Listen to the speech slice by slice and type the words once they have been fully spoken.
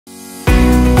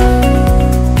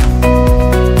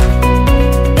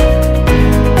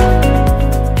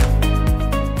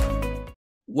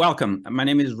Welcome. My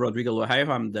name is Rodrigo.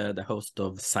 I'm the host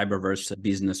of Cyberverse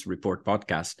Business Report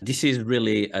podcast. This is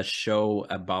really a show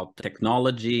about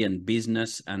technology and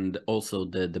business, and also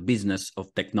the business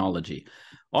of technology.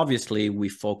 Obviously, we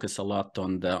focus a lot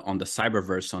on the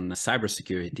cyberverse, on the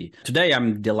cybersecurity. Today,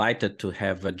 I'm delighted to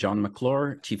have John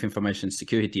McClure, Chief Information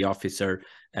Security Officer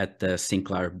at the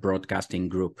Sinclair Broadcasting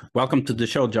Group. Welcome to the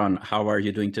show, John. How are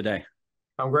you doing today?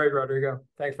 I'm great, Rodrigo.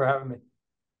 Thanks for having me.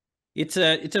 It's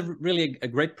a really a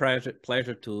great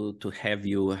pleasure to have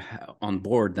you on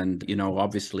board. And,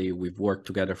 obviously we've worked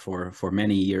together for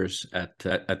many years at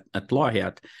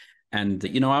Loyat.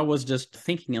 And, I was just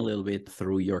thinking a little bit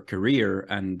through your career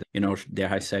and,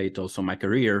 dare I say it, also my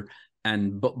career.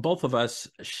 And both of us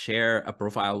share a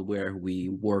profile where we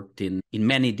worked in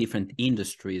many different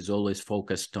industries, always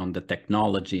focused on the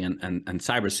technology and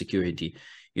cybersecurity.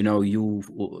 You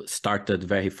started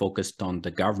very focused on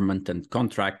the government and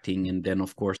contracting. And then,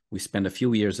 of course, we spent a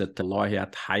few years at the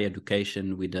Loyat higher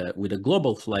education with a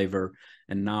global flavor.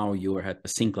 And now you're at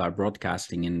Sinclair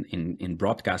Broadcasting in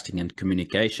broadcasting and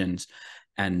communications.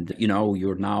 And,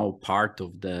 you're now part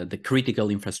of the critical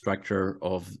infrastructure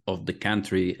of the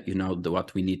country,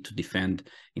 what we need to defend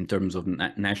in terms of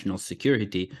national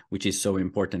security, which is so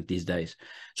important these days.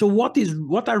 So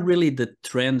what are really the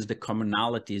trends, the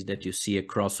commonalities that you see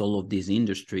across all of these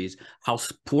industries? How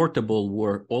portable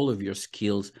were all of your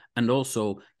skills? And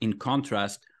also, in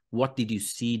contrast, what did you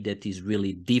see that is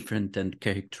really different and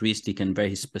characteristic and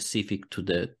very specific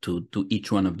to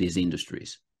each one of these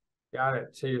industries? Got it.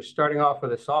 So you're starting off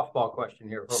with a softball question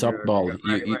here. Softball,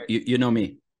 right. You know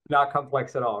me. Not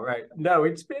complex at all, right? No,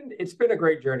 it's been a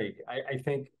great journey. I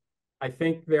think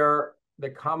the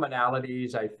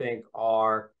commonalities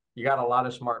are you got a lot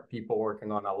of smart people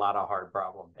working on a lot of hard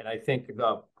problems, and I think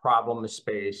the problem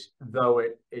space, though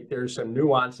there's some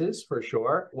nuances for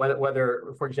sure.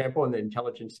 Whether for example in the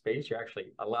intelligence space you're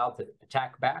actually allowed to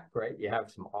attack back, right? You have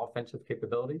some offensive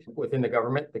capabilities within the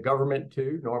government. The government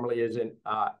too normally isn't.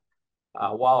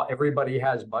 While everybody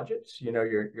has budgets,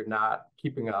 you're not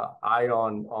keeping an eye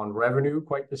on revenue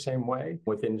quite the same way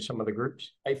within some of the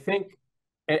groups. I think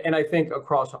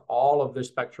across all of the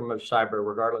spectrum of cyber,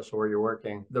 regardless of where you're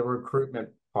working, the recruitment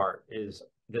part is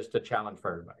just a challenge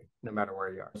for everybody, no matter where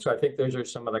you are. So I think those are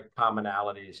some of the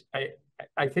commonalities.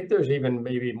 I think there's even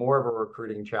maybe more of a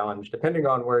recruiting challenge, depending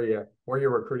on where you're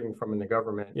recruiting from in the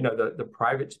government. The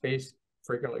private space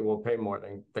frequently will pay more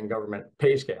than government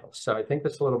pay scales. So I think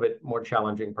that's a little bit more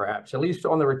challenging, perhaps, at least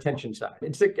on the retention side.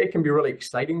 It can be really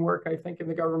exciting work, I think, in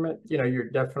the government.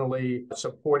 You're definitely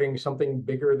supporting something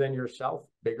bigger than yourself,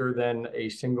 bigger than a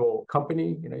single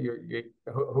company.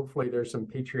 Hopefully there's some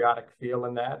patriotic feel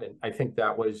in that. And I think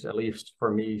that was, at least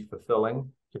for me, fulfilling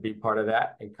to be part of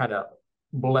that, and kind of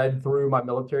bled through my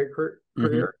military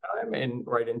career time and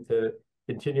right into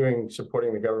continuing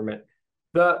supporting the government.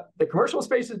 The commercial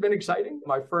space has been exciting.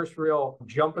 My first real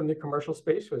jump in the commercial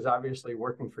space was obviously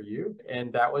working for you,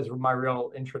 and that was my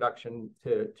real introduction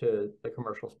to the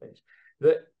commercial space.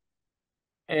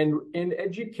 And in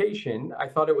education, I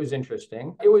thought it was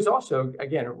interesting. It was also,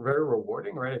 again, very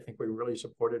rewarding, right? I think we really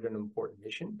supported an important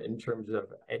mission in terms of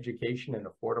education and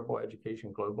affordable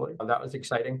education globally. That was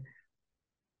exciting.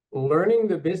 Learning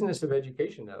the business of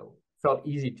education, though, felt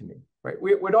easy to me, right?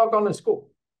 We'd all gone to school.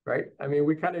 Right? I mean,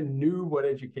 we kind of knew what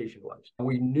education was.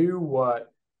 We knew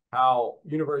how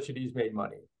universities made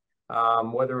money,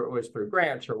 whether it was through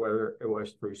grants or whether it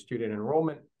was through student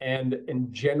enrollment, and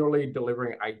generally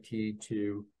delivering IT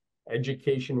to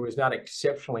education was not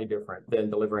exceptionally different than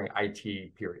delivering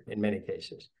IT, period, in many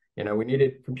cases. We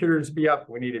needed computers to be up.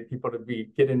 We needed people to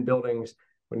get in buildings.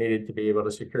 We needed to be able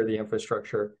to secure the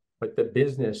infrastructure. But the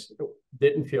business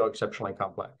didn't feel exceptionally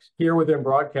complex. Here within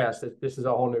broadcast, this is a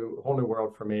whole new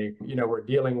world for me. We're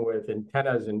dealing with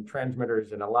antennas and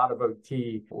transmitters and a lot of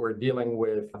OT. We're dealing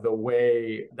with the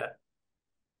way that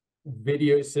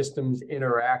video systems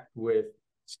interact with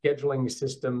scheduling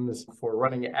systems for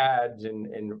running ads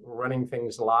and running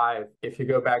things live. If you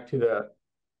go back to the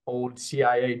old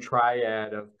CIA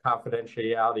triad of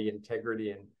confidentiality,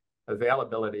 integrity, and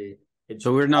availability.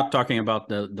 So we're not talking about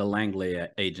the Langley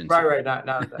agency. Right.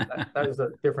 That is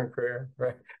a different career.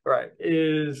 Right.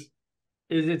 Is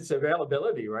its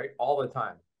availability, right? All the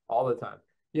time.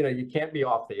 You can't be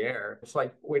off the air. It's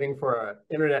like waiting for an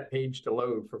internet page to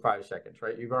load for 5 seconds,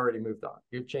 right? You've already moved on.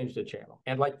 You've changed the channel.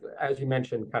 And like, as you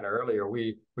mentioned kind of earlier,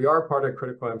 we are part of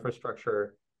critical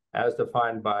infrastructure as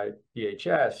defined by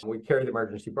DHS. We carry the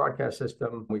emergency broadcast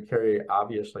system. We carry,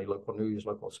 obviously, local news,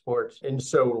 local sports. And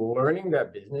so learning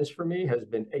that business for me has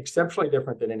been exceptionally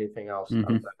different than anything else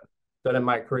I've done in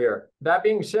my career. That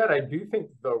being said, I do think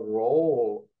the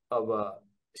role of a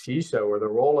CISO or the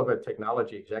role of a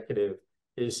technology executive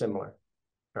is similar,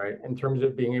 right? In terms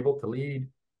of being able to lead,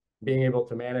 being able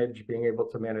to manage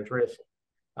risk,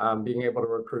 being able to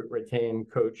recruit, retain,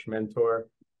 coach, mentor.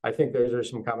 I think those are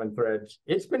some common threads.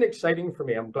 It's been exciting for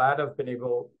me. I'm glad I've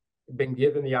been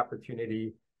given the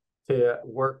opportunity to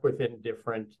work within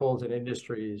different tools and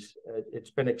industries.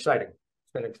 It's been exciting.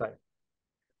 It's been exciting.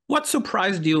 What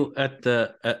surprised you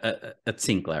at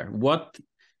Sinclair? What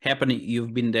happened?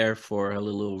 You've been there for a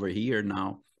little over a year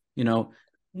now.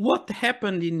 What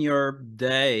happened in your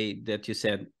day that you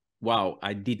said, wow,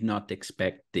 I did not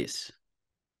expect this?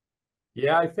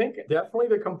 Yeah, I think definitely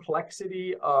the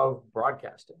complexity of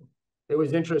broadcasting. It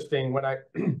was interesting when I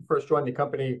first joined the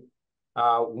company.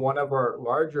 One of our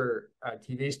larger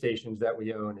TV stations that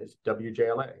we own is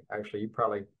WJLA. Actually, you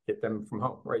probably get them from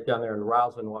home, right down there in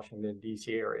Rosslyn, Washington,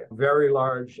 D.C. area. Very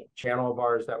large channel of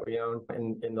ours that we own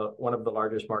in one of the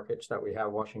largest markets that we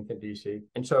have, Washington, D.C.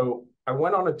 And so I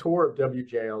went on a tour of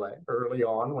WJLA early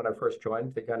on when I first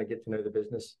joined to kind of get to know the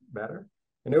business better.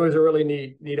 And it was a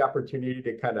really neat opportunity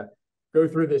to kind of go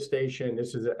through this station.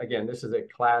 This is a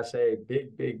Class A,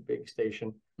 big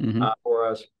station for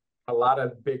us. A lot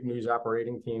of big news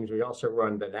operating teams. We also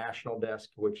run the national desk,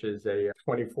 which is a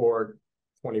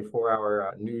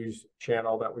 24-hour news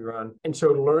channel that we run. And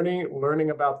so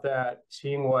learning about that,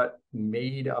 seeing what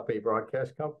made up a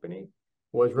broadcast company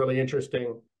was really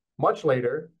interesting. Much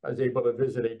later, I was able to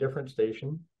visit a different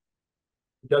station,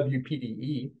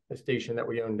 WPDE, a station that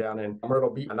we own down in Myrtle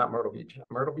Beach. Myrtle Beach.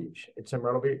 It's in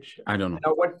Myrtle Beach. I don't know.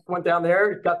 I went down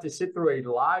there, got to sit through a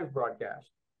live broadcast,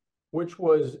 which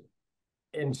was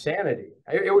insanity.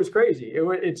 It was crazy.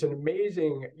 It's an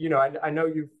amazing, I know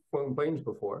you've flown planes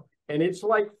before, and it's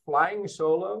like flying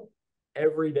solo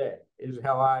every day is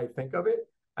how I think of it.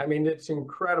 I mean, it's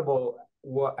incredible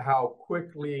how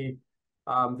quickly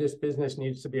this business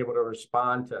needs to be able to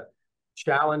respond to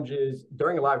challenges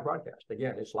during a live broadcast.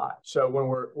 Again, it's live. So when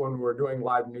we're doing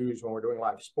live news, when we're doing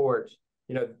live sports,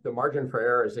 the margin for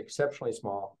error is exceptionally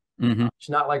small. It's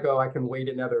not like, I can wait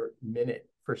another minute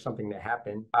for something to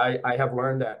happen. I have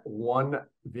learned that one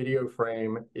video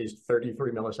frame is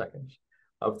 33 milliseconds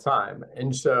of time.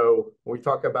 And so when we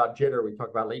talk about jitter, we talk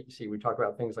about latency, we talk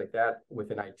about things like that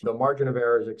within IT. The margin of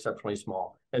error is exceptionally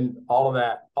small. And all of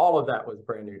that was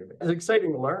brand new to me. It's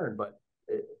exciting to learn, but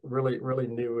really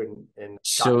new and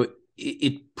so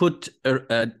it put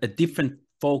a different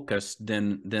focus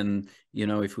than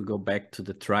if we go back to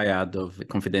the triad of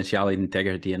confidentiality,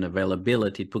 integrity, and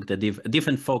availability. It put a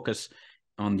different focus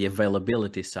on the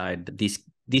availability side.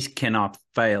 This cannot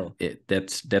fail.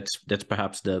 That's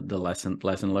perhaps the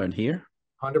lesson learned here.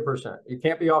 100%. You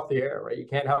can't be off the air, right? You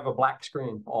can't have a black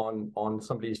screen on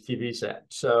somebody's TV set.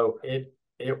 So it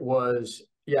was.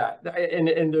 Yeah,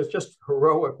 and there's just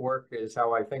heroic work is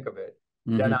how I think of it,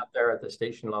 done out there at the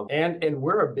station level. And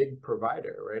we're a big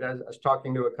provider, right? I was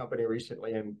talking to a company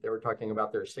recently, and they were talking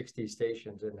about their 60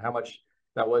 stations and how much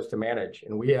that was to manage.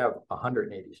 And we have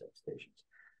 186 stations.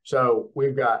 So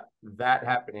we've got that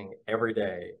happening every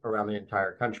day around the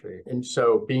entire country. And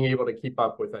so being able to keep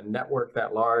up with a network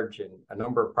that large and a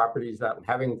number of properties that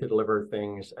having to deliver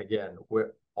things, again,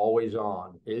 we're always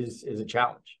on is a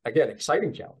challenge. Again,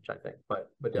 exciting challenge, I think,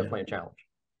 but definitely a challenge.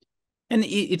 And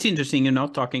it's interesting,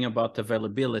 talking about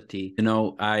availability,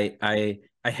 I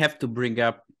have to bring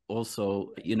up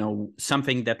also,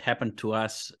 something that happened to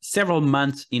us several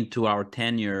months into our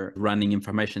tenure running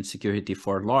information security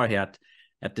for Laureate.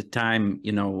 At the time,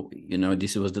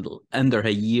 this was under a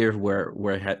year where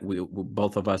we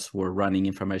both of us were running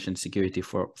information security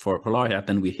for Laureate,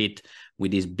 and we hit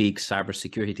with this big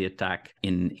cybersecurity attack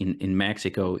in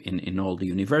Mexico in all the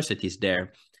universities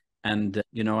there. And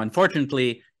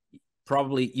unfortunately,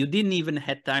 probably you didn't even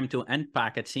have time to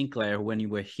unpack at Sinclair when you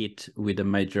were hit with a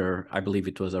major, I believe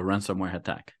it was a ransomware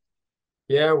attack.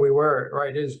 Yeah, we were,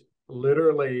 right. It is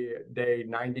literally day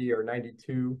 90 or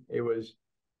 92. It was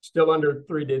still under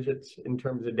 3 digits in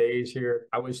terms of days here.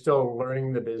 I was still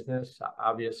learning the business,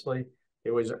 obviously. It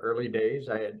was early days.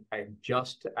 I had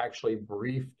just actually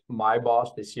briefed my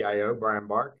boss, the CIO, Brian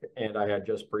Bark, and I had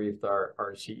just briefed our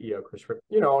CEO, Chris Ripp,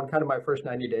 on kind of my first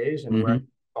 90 days and where I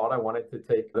thought I wanted to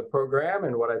take the program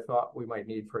and what I thought we might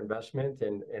need for investment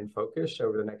and focus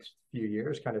over the next few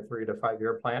years, kind of 3 to 5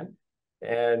 year plan.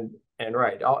 And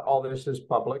right, all this is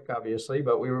public, obviously,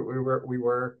 but we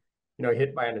were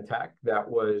hit by an attack that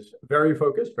was very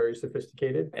focused, very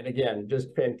sophisticated, and again,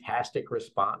 just fantastic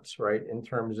response, right, in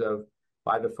terms of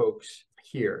by the folks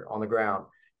here on the ground.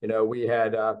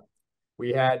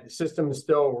 We had systems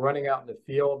still running out in the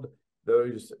field.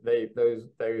 Those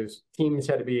teams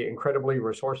had to be incredibly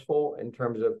resourceful in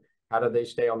terms of How do they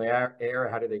stay on the air?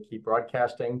 How do they keep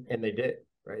broadcasting? And they did,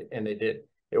 right? And they did.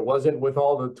 It wasn't with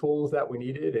all the tools that we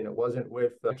needed, and it wasn't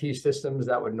with the key systems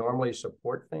that would normally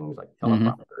support things like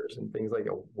teleprompters and things like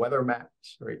weather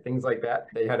maps, right? Things like that.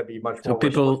 They had to be much more.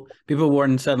 So people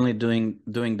weren't suddenly doing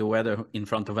the weather in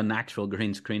front of an actual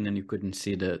green screen, and you couldn't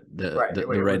see the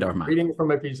radar map. Reading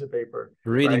from a piece of paper.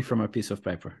 Reading from a piece of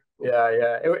paper.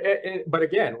 Yeah. But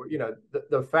again,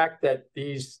 the fact that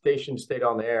these stations stayed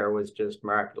on the air was just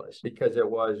miraculous, because it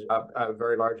was a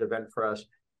very large event for us.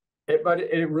 But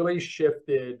it really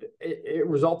shifted. It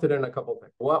resulted in a couple of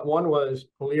things. One was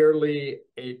clearly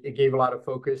it gave a lot of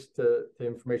focus to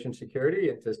information security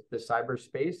and to the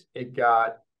cyberspace. It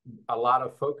got a lot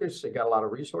of focus. It got a lot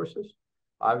of resources,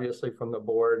 obviously from the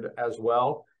board as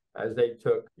well, as they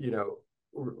took,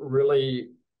 really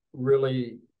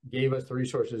gave us the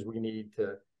resources we need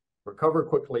to recover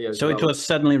quickly. So it was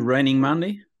suddenly raining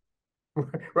Monday?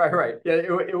 Right. Yeah,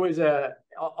 it was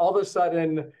all of a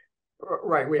sudden.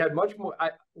 Right. We had much more.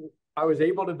 I was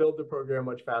able to build the program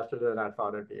much faster than I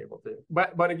thought I'd be able to.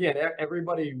 But again,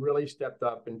 everybody really stepped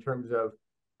up in terms of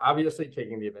obviously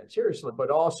taking the event seriously,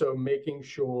 but also making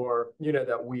sure,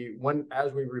 that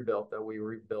as we rebuilt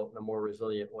in a more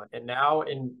resilient way. And now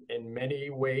in many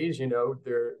ways,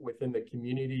 they're within the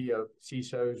community of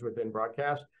CISOs within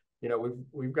broadcast,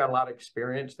 we've got a lot of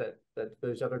experience that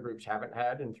those other groups haven't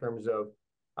had in terms of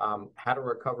how to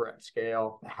recover at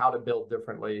scale, how to build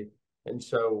differently. And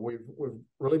so we've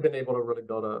really been able to really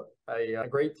build a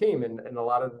great team, and a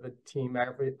lot of the team,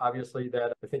 obviously,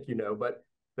 that I think but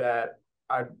that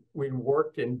we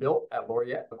worked and built at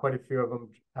Laureate. Quite a few of them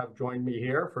have joined me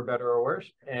here, for better or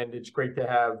worse, and it's great to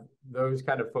have those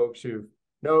kind of folks who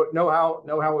know how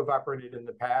we've operated in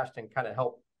the past and kind of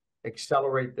help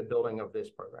accelerate the building of this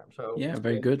program. So yeah,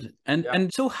 very good.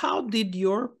 And so how did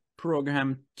your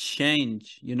program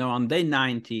change? On day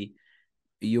 90,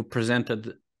 you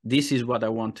presented, this is what I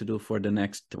want to do for the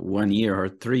next 1 year or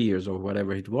 3 years or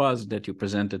whatever it was that you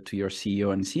presented to your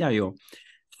CEO and CIO.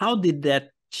 How did that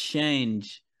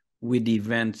change with the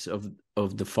events of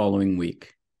the following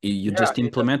week? You just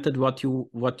implemented what you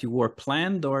were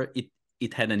planned, or it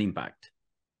had an impact?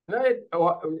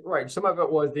 Right. Some of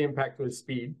it was the impact was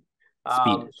speed.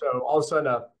 So all of a sudden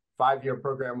a 5-year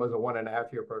program was a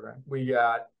 1.5-year program. We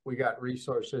got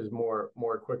resources more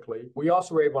quickly. We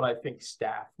also were able to, I think,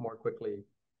 staff more quickly.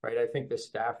 Right. I think the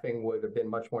staffing would have been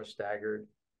much more staggered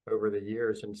over the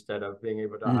years instead of being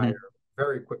able to hire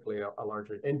very quickly a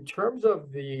larger. In terms of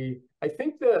I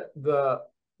think the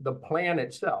plan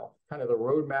itself, kind of the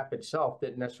roadmap itself,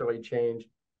 didn't necessarily change,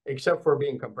 except for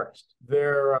being compressed.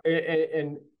 There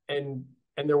and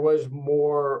there was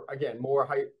more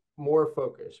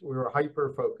focus. We were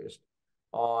hyper focused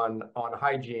on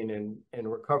hygiene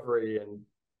and recovery and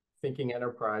thinking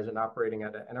enterprise and operating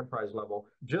at an enterprise level.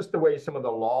 Just the way some of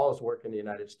the laws work in the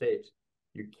United States,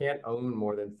 you can't own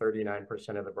more than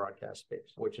 39% of the broadcast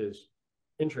space, which is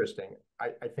interesting. I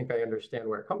think I understand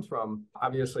where it comes from.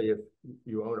 Obviously, if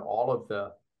you own all of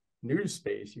the news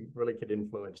space, you really could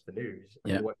influence the news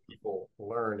and what people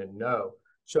learn and know.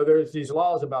 So there's these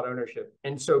laws about ownership.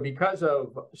 And so because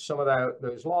of some of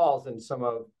those laws and some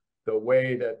of the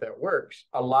way that works,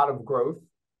 a lot of growth,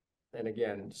 and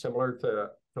again, similar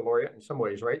to Laureate in some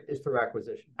ways, right, is through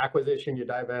acquisition. Acquisition, you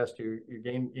divest, you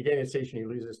gain a station, you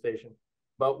lose a station.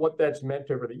 But what that's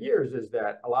meant over the years is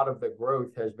that a lot of the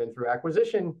growth has been through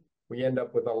acquisition. We end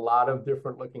up with a lot of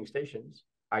different looking stations,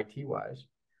 IT-wise.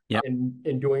 Yeah.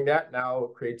 In doing that,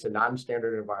 now creates a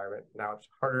non-standard environment. Now it's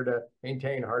harder to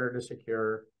maintain, harder to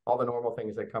secure, all the normal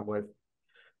things that come with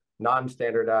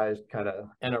non-standardized kind of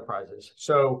enterprises.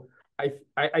 So I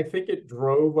think it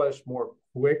drove us more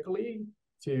quickly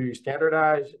to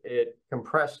standardize. It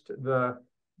compressed the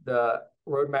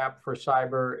roadmap for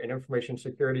cyber and information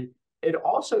security. It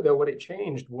also, though, what it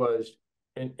changed was,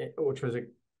 which was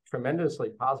tremendously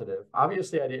positive.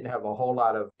 Obviously, I didn't have a whole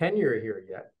lot of tenure here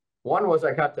yet. One was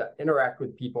I got to interact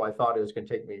with people I thought it was going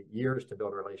to take me years to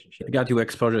build a relationship. It got you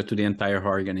exposure to the entire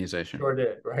organization. Sure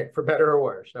did, right? For better or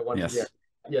worse.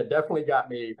 Yeah, definitely got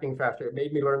me thinking faster. It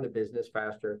made me learn the business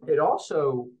faster. It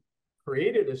also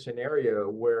created a scenario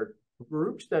where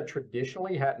groups that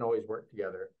traditionally hadn't always worked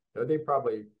together, though they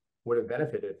probably would have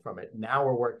benefited from it, now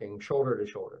we're working shoulder to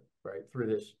shoulder, right, through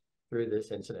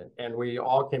this incident. And we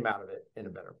all came out of it in a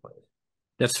better place.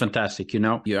 That's fantastic.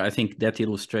 I think that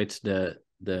illustrates the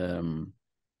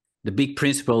big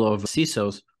principle of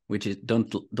CISOs, which is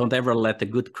don't ever let a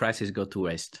good crisis go to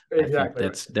waste. Exactly. I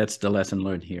think that's the lesson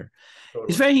learned here. Totally.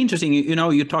 It's very interesting.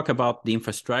 You talk about the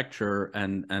infrastructure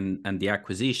and the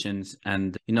acquisitions,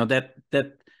 and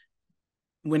that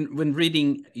when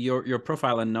reading your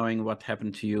profile and knowing what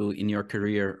happened to you in your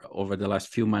career over the last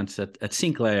few months at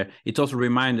Sinclair, it also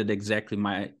reminded exactly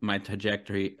my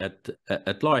trajectory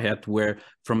at Lloyd, where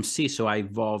from CISO I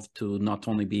evolved to not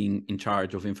only being in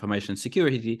charge of information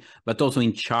security, but also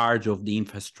in charge of the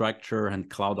infrastructure and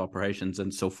cloud operations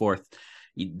and so forth.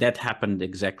 That happened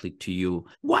exactly to you.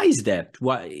 Why is that?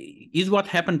 Why is what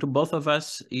happened to both of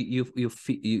us?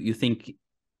 You think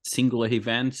singular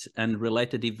events and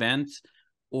related events?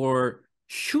 Or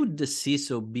should the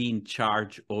CISO be in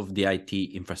charge of the IT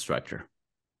infrastructure?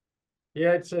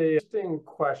 Yeah, it's an interesting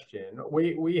question.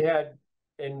 We had,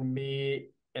 and me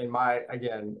and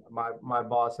my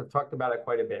boss have talked about it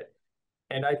quite a bit.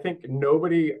 And I think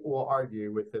nobody will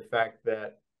argue with the fact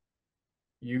that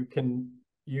you can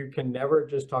never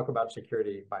just talk about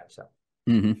security by itself.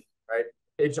 Mm-hmm. Right?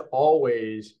 It's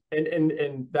always,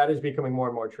 and that is becoming more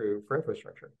and more true for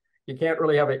infrastructure. You can't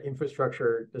really have an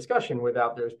infrastructure discussion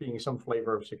without there's being some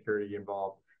flavor of security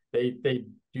involved. They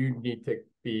do need to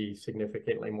be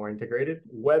significantly more integrated.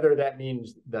 Whether that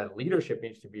means that leadership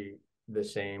needs to be the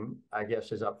same, I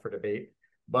guess, is up for debate.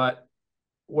 But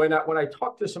when I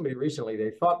talked to somebody recently, they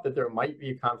thought that there might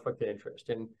be a conflict of interest.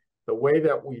 And the way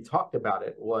that we talked about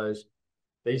it was,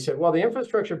 they said, well, the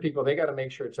infrastructure people, they got to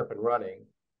make sure it's up and running.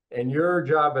 And your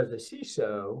job as a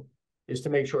CISO is to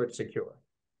make sure it's secure.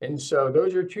 And so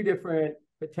those are two different,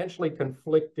 potentially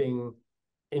conflicting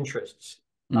interests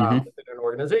within an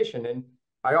organization. And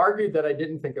I argued that I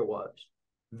didn't think it was,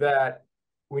 that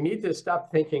we need to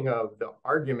stop thinking of the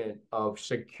argument of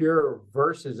secure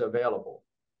versus available,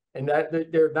 and that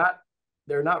they're not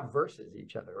versus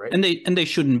each other, right? And they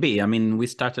shouldn't be. I mean, we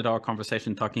started our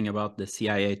conversation talking about the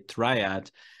CIA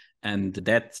triad, and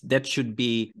that should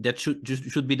be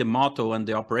the motto and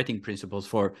the operating principles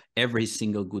for every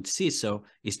single good CISO,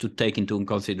 is to take into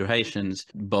considerations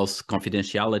both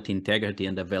confidentiality, integrity,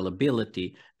 and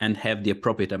availability, and have the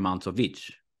appropriate amounts of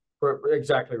each.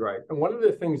 Exactly right. And one of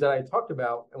the things that I talked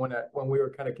about when we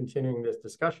were kind of continuing this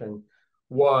discussion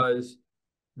was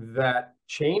that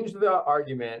change the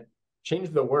argument,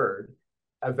 change the word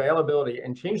availability,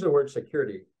 and change the word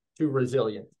security to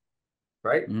resilient.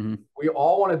 Right? We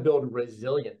all want to build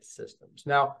resilient systems.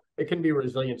 Now, it can be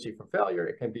resiliency from failure.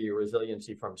 It can be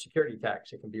resiliency from security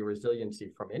attacks. It can be resiliency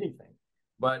from anything.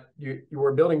 But you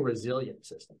were building resilient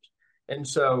systems. And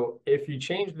so if you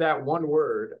change that one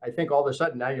word, I think all of a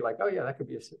sudden now you're like, oh, yeah, that could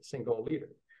be a single leader,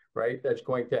 right? That's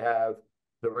going to have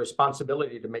the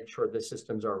responsibility to make sure the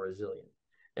systems are resilient.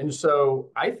 And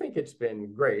so I think it's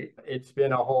been great. It's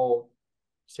been a whole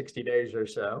 60 days or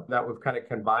so that we've kind of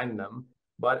combined them.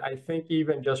 But I think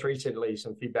even just recently,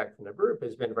 some feedback from the group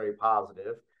has been very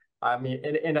positive. I mean,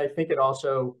 and I think it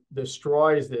also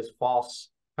destroys this false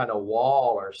kind of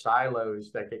wall or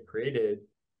silos that get created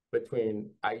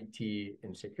between IT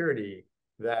and security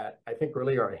that I think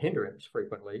really are a hindrance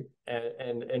frequently,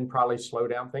 and probably slow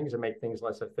down things and make things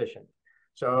less efficient.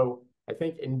 So I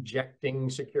think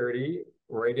injecting security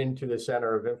right into the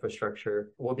center of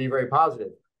infrastructure will be very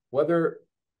positive. Whether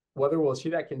we'll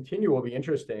see that continue will be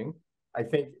interesting. I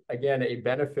think, again, a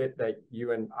benefit that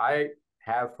you and I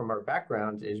have from our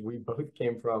backgrounds is we both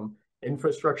came from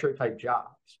infrastructure type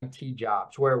jobs, IT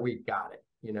jobs, where we got it.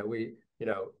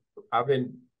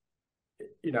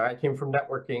 I came from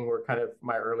networking, were kind of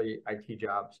my early IT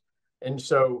jobs. And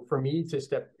so for me to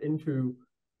step into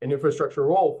an infrastructure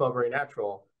role felt very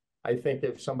natural. I think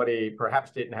if somebody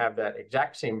perhaps didn't have that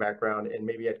exact same background and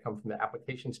maybe had come from the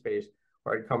application space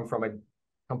or had come from a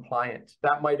compliance,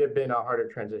 that might have been a harder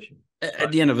transition.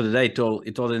 At the end of the day, it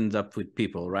all ends up with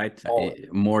people, right?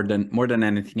 More than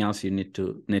anything else, you need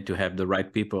to have the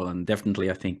right people, and definitely,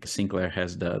 I think Sinclair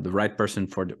has the right person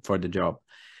for the job.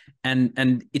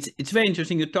 And it's very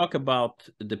interesting. You talk about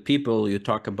the people, you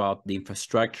talk about the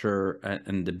infrastructure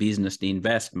and the business, the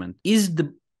investment.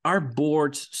 Are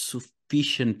boards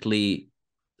sufficiently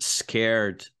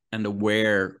scared and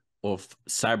aware of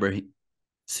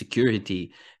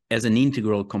cybersecurity as an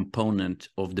integral component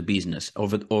of the business,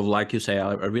 of like you say,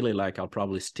 I really like, I'll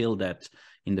probably steal that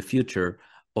in the future,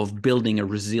 of building a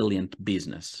resilient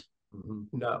business?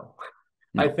 No.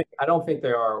 I don't think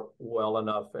they are well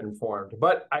enough informed.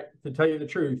 But to tell you the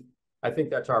truth, I think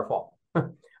that's our fault.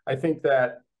 I think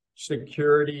that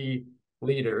security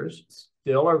leaders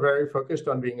still are very focused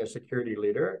on being a security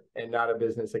leader and not a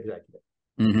business executive.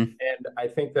 And I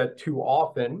think that too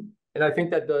often, and I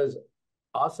think that does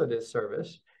us a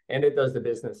disservice, and it does the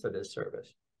business a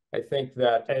disservice. I think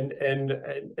that,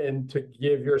 and to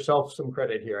give yourself some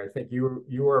credit here, I think you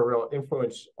were a real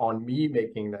influence on me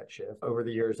making that shift over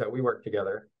the years that we worked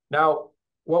together. Now,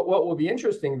 What will be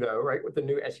interesting though, right, with the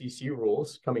new SEC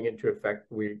rules coming into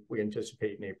effect, we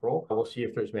anticipate in April, we'll see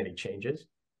if there's many changes,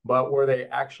 but where they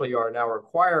actually are now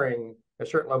requiring a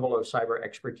certain level of cyber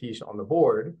expertise on the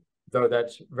board, though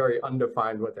that's very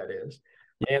undefined what that is,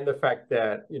 and the fact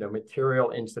that,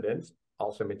 material incidents,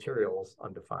 also materials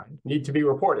undefined, need to be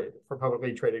reported for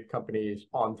publicly traded companies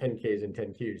on 10Ks and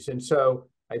 10Qs. And so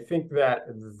I think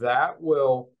that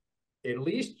will at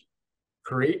least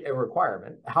create a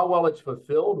requirement. How well it's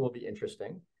fulfilled will be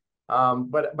interesting.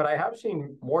 But I have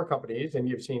seen more companies, and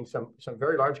you've seen some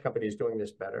very large companies doing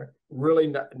this better, really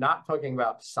not talking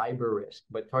about cyber risk,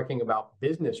 but talking about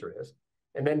business risk.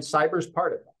 And then cyber's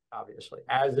part of that, obviously,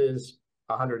 as is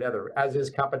 100 other, as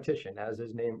is competition, as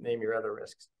is name your other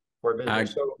risks for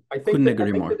business. So I think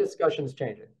the discussion's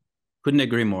changing. Couldn't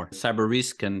agree more. Cyber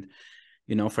risk and,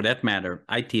 for that matter,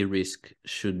 IT risk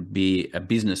should be a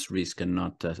business risk and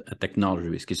not a technology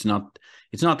risk. It's not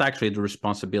actually the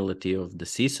responsibility of the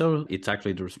CISO. It's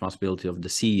actually the responsibility of the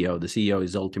CEO. The CEO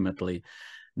is ultimately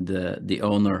the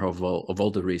owner of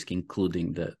all the risk,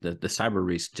 including the cyber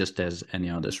risk, just as any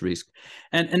other's risk.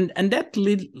 And that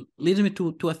leads me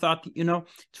to a thought.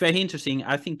 It's very interesting.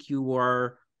 I think you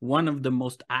are one of the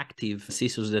most active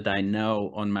CISOs that I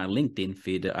know on my LinkedIn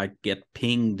feed. I get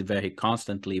pinged very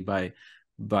constantly by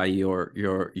your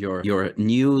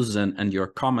news and your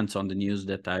comments on the news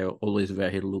that I always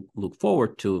very look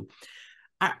forward to.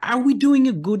 Are we doing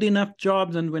a good enough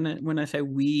job? And when I say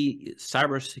we,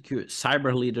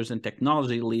 cyber leaders and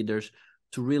technology leaders,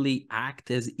 to really act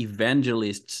as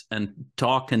evangelists and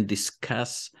talk and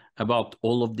discuss about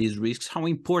all of these risks, how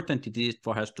important it is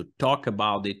for us to talk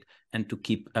about it and to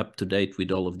keep up to date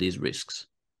with all of these risks?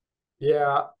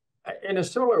 Yeah, in a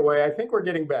similar way, I think we're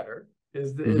getting better,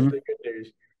 is the good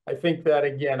news. I think that,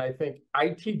 again, I think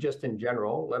IT just in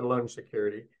general, let alone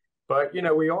security, but,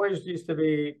 we always used to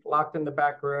be locked in the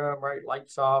back room, right?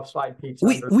 Lights off, slide pizza.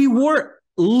 We were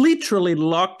literally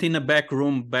locked in a back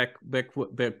room back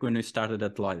when we started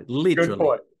at Lloyd.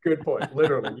 Literally. Good point.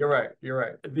 Literally, you're right.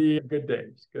 The good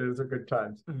days, those are good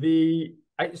times.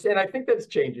 And I think that's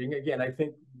changing. Again, I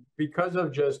think because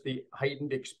of just the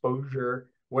heightened exposure,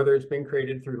 whether it's been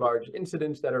created through large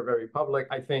incidents that are very public,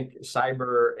 I think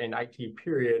cyber and IT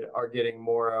period are getting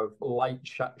more of light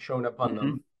shown upon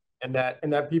them. And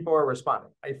that people are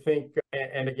responding. I think,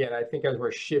 and again, I think as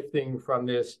we're shifting from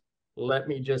this, let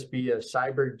me just be a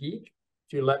cyber geek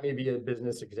to let me be a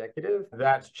business executive,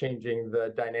 that's changing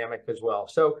the dynamic as well.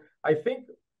 So I think,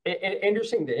 and you're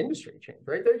seeing the industry change,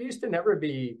 right? There used to never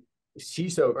be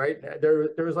CISO, right? There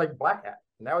was like Black Hat,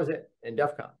 and that was it, and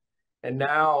DEF CON. And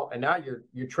now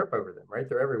you trip over them, right?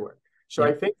 They're everywhere. So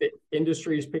I think the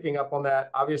industry is picking up on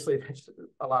that. Obviously,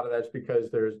 a lot of that's because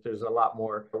there's a lot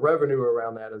more revenue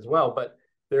around that as well. But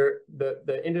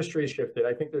the industry shifted.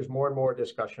 I think there's more and more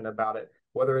discussion about it,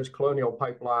 whether it's Colonial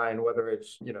Pipeline, whether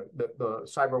it's the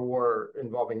cyber war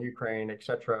involving Ukraine, et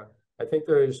cetera. I think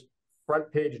there's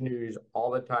front page news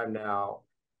all the time now,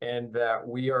 and that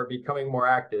we are becoming more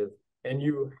active. And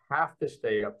you have to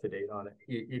stay up to date on it.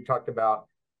 You talked about,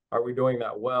 are we doing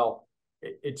that well?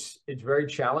 It's very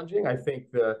challenging. I think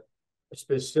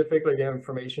specifically the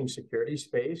information security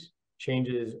space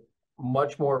changes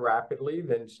much more rapidly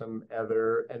than some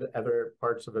other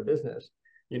parts of a business.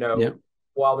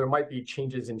 While there might be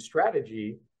changes in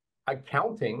strategy,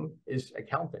 accounting is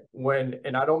accounting.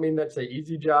 And I don't mean that's an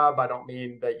easy job. I don't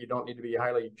mean that you don't need to be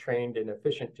highly trained and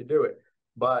efficient to do it.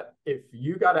 But if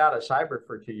you got out of cyber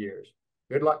for 2 years,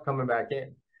 good luck coming back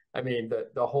in. I mean,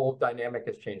 the whole dynamic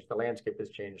has changed. The landscape has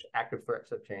changed. Active threats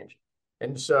have changed.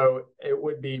 And so it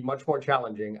would be much more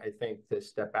challenging, I think, to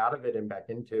step out of it and back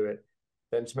into it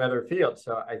than some other fields.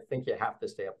 So I think you have to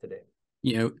stay up to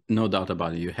date. No doubt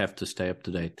about it. You have to stay up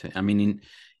to date. I mean,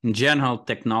 in general,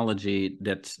 technology,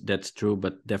 that's true,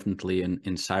 but definitely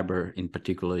in cyber in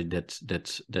particular, that's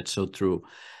so true.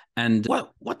 And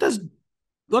what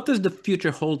does the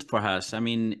future hold for us? I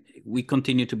mean, we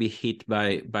continue to be hit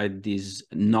by these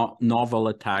novel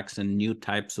attacks and new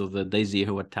types of day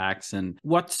zero attacks. And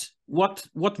what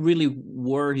really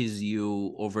worries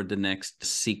you over the next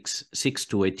six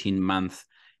to 18 months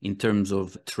in terms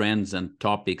of trends and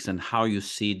topics, and how you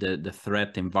see the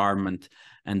threat environment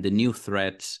and the new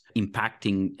threats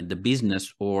impacting the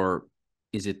business, or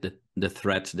is it the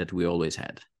threats that we always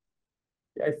had?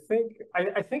 I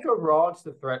think overall it's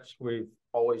the threats we've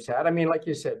always had. I mean, like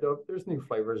you said, there's new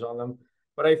flavors on them,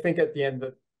 but I think at the end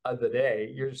of the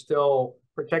day, you're still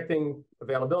protecting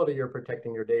availability, you're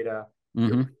protecting your data,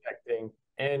 you're protecting,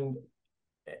 and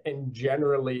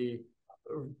generally,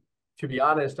 to be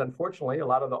honest, unfortunately, a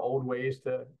lot of the old ways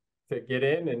to get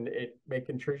in and make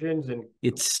intrusions. And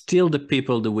it's still the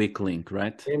people, the weak link,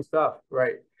 right? Same stuff,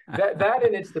 right? That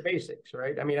and it's the basics,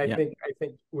 right? I mean, I think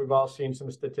we've all seen some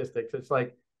statistics. It's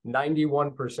like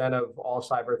 91% of all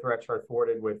cyber threats are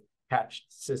thwarted with patched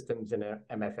systems in a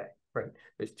MFA, right?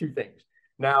 There's two things.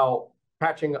 Now,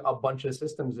 patching a bunch of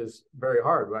systems is very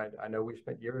hard, right? I know we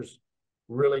spent years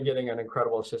really getting an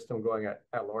incredible system going at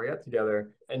Laureate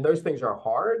together, and those things are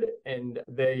hard. And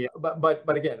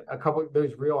but again, a couple of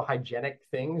those real hygienic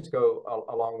things go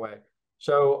a long way.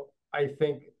 So I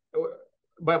think,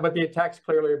 but the attacks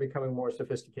clearly are becoming more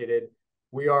sophisticated.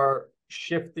 We are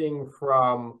shifting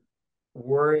from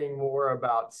worrying more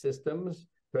about systems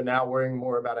but now worrying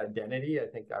more about identity. I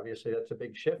think obviously that's a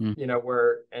big shift,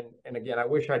 where, and again, I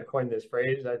wish I'd coined this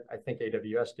phrase. I think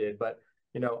AWS did, but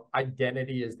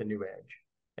identity is the new edge.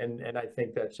 And I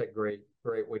think that's a great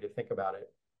way to think about it.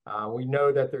 We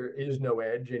know that there is no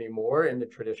edge anymore in the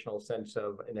traditional sense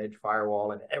of an edge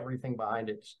firewall and everything behind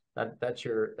it. That's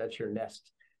your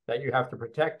nest that you have to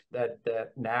protect,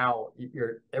 that now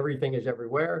everything is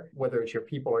everywhere, whether it's your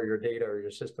people or your data or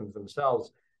your systems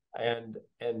themselves, and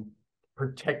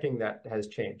protecting that has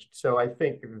changed. So I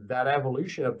think that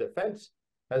evolution of defense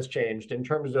has changed in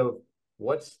terms of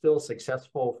what's still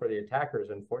successful for the attackers.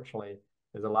 Unfortunately,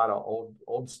 there's a lot of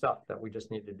old stuff that we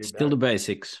just need to do still better. The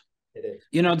basics. It is.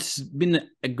 It's been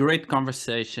a great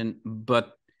conversation,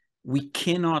 but we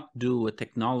cannot do a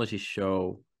technology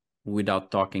show without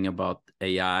talking about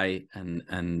AI and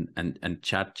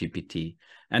ChatGPT.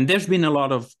 And there's been a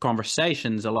lot of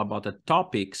conversations about the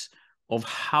topics of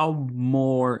how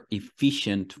more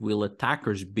efficient will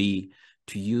attackers be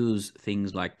to use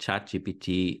things like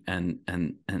ChatGPT and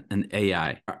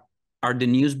AI. Are the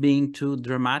news being too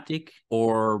dramatic,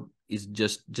 or is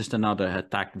just another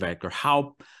attack vector?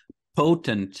 How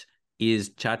potent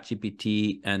is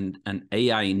ChatGPT and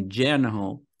AI in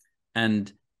general,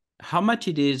 and how much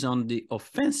it is on the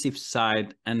offensive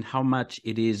side and how much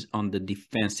it is on the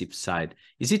defensive side?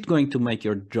 Is it going to make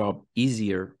your job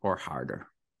easier or harder?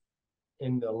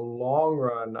 In the long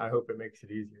run, I hope it makes it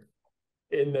easier.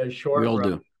 In the short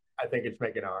run, I think it's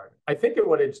making it hard. I think that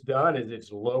what it's done is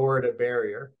it's lowered a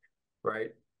barrier,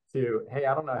 right? To, hey,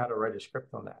 I don't know how to write a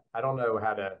script on that. I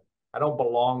don't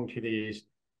belong to these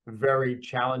very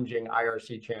challenging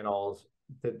IRC channels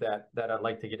that I'd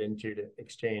like to get into to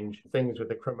exchange things with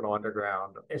the criminal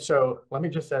underground. And so let me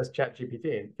just ask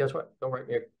ChatGPT, and guess what? They'll write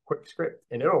me a quick script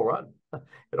and it'll run.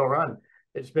 It'll run.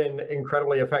 It's been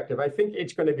incredibly effective. I think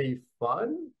it's going to be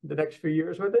fun the next few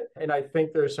years with it. And I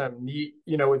think there's some neat,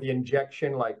 with the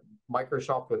injection, like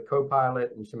Microsoft with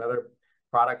Copilot and some other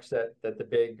products that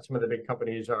some of the big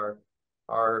companies are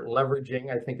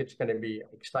leveraging. I think it's going to be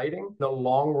exciting. In the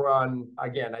long run,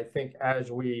 again, I think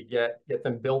as we get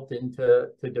them built into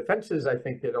defenses, I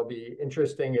think it'll be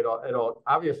interesting. It'll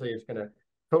obviously, it's going to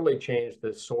totally change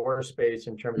the SOAR space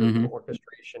in terms of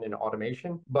orchestration and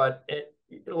automation. But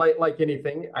like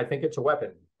anything, I think it's a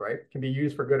weapon, right? It can be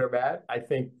used for good or bad. I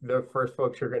think the first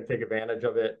folks who are going to take advantage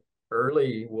of it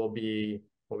early will be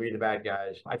the bad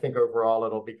guys. I think overall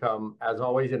it'll become, as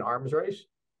always, an arms race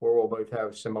where we'll both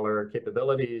have similar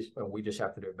capabilities, but we just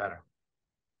have to do it better.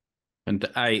 And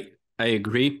I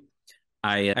agree.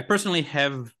 I personally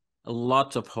have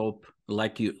lots of hope,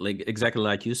 exactly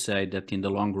like you said, that in the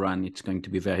long run it's going to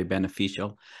be very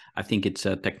beneficial. I think it's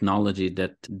a technology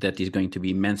that is going to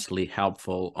be immensely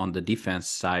helpful on the defense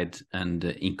side and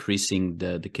increasing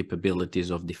the capabilities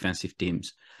of defensive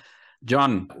teams.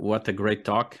 John, what a great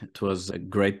talk. It was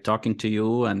great talking to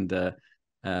you, and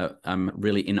I'm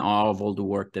really in awe of all the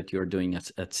work that you're doing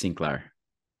at Sinclair.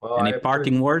 Well, any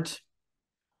parting words?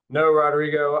 No,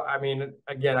 Rodrigo. I mean,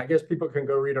 again, I guess people can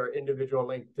go read our individual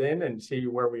LinkedIn and see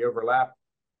where we overlap.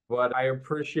 But I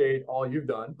appreciate all you've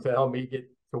done to help me get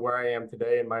to where I am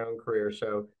today in my own career.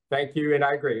 So thank you. And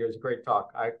I agree. It was a great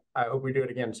talk. I hope we do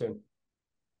it again soon.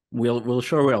 We'll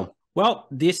sure will. Well,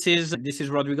 this is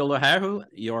Rodrigo Loheru,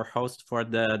 your host for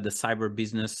the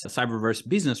Cyberverse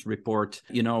Business Report.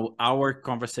 Our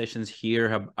conversations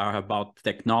here are about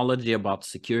technology, about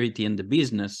security in the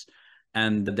business,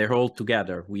 and they're all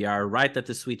together. We are right at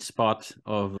the sweet spot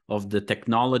of the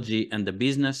technology and the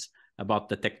business, about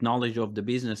the technology of the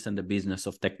business and the business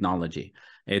of technology.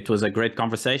 It was a great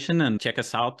conversation, and check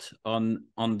us out on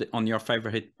your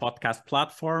favorite podcast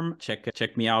platform.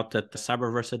 Check me out at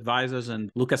CyberVerseAdvisors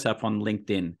and look us up on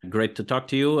LinkedIn. Great to talk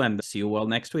to you, and see you all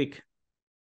next week.